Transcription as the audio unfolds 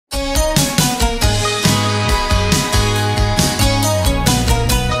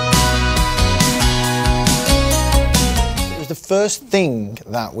first thing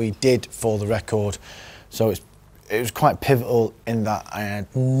that we did for the record. So it was quite pivotal in that I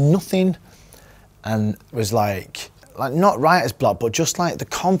had nothing and was like not writer's block, but just like the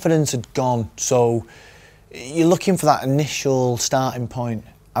confidence had gone. So you're looking for that initial starting point.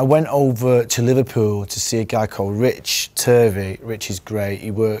 I went over to Liverpool to see a guy called Rich Turvey. Rich is great.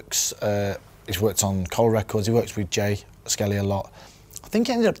 He works, he's worked on Coral Records. He works with Jay Skelly a lot. I think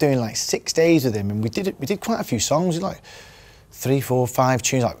I ended up doing like 6 days with him, and we did quite a few songs, like 3, 4, 5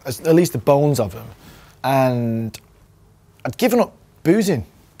 tunes, like at least the bones of them. And I'd given up boozing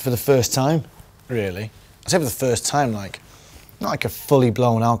for the first time, really. I say for the first time, like not like a fully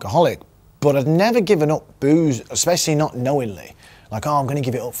blown alcoholic, but I'd never given up booze, especially not knowingly. Like, oh, I'm going to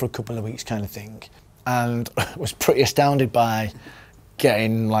give it up for a couple of weeks kind of thing. And was pretty astounded by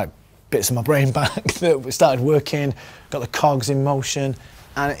getting like bits of my brain back that started working, got the cogs in motion.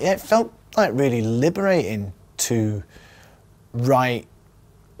 And it felt like really liberating to write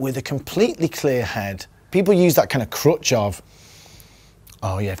with a completely clear head. People use that kind of crutch of,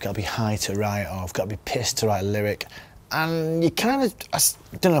 oh yeah, I've got to be high to write, or I've got to be pissed to write a lyric. And you kind of, I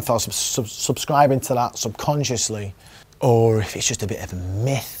don't know if I was subscribing to that subconsciously, or if it's just a bit of a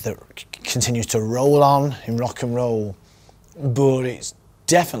myth that continues to roll on in rock and roll, but it's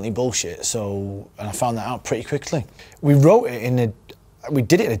definitely bullshit. So, and I found that out pretty quickly. We wrote it we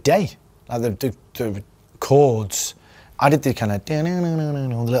did it in a day. Like the chords, I did the kind of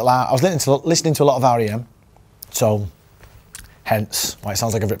little. I was listening to a lot of R.E.M, so hence why it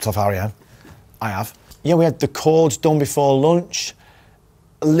sounds like I've ripped off R.E.M. I have. Yeah, we had the chords done before lunch.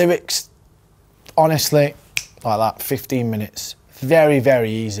 Lyrics, honestly, like that, 15 minutes. Very,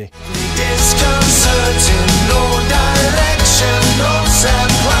 very easy. Disconcerting, no direction, no set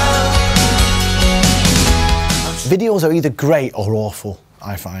plan. Videos are either great or awful,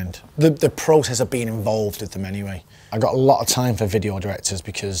 I find. The process of being involved with them anyway. I got a lot of time for video directors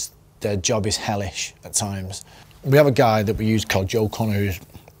because their job is hellish at times. We have a guy that we use called Joe Connor, who's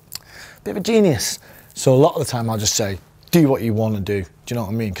a bit of a genius. So a lot of the time I'll just say, do what you want to do. Do you know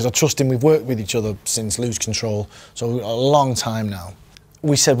what I mean? Because I trust him. We've worked with each other since Lose Control, so a long time now.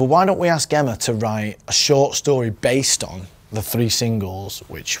 We said, well, why don't we ask Emma to write a short story based on the 3 singles,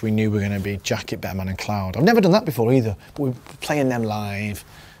 which we knew were going to be Jacket, Better Man and Cloud. I've never done that before either, but we were playing them live,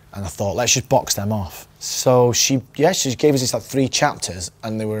 and I thought, let's just box them off. So she gave us these like 3 chapters,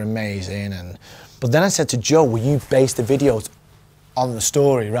 and they were amazing. But then I said to Joe, will you base the videos on the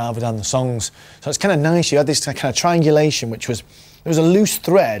story rather than the songs? So it's kind of nice. You had this kind of triangulation, which was, it was a loose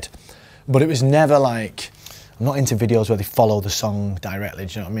thread, but it was never like, I'm not into videos where they follow the song directly,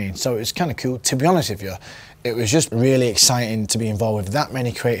 do you know what I mean? So it was kind of cool. To be honest with you, it was just really exciting to be involved with that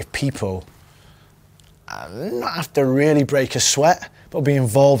many creative people and not have to really break a sweat, but be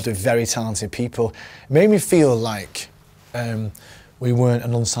involved with very talented people. It made me feel like we weren't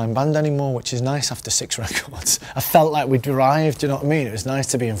an unsigned band anymore, which is nice after 6 records. I felt like we'd arrived, do you know what I mean? It was nice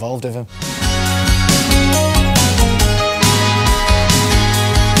to be involved with them.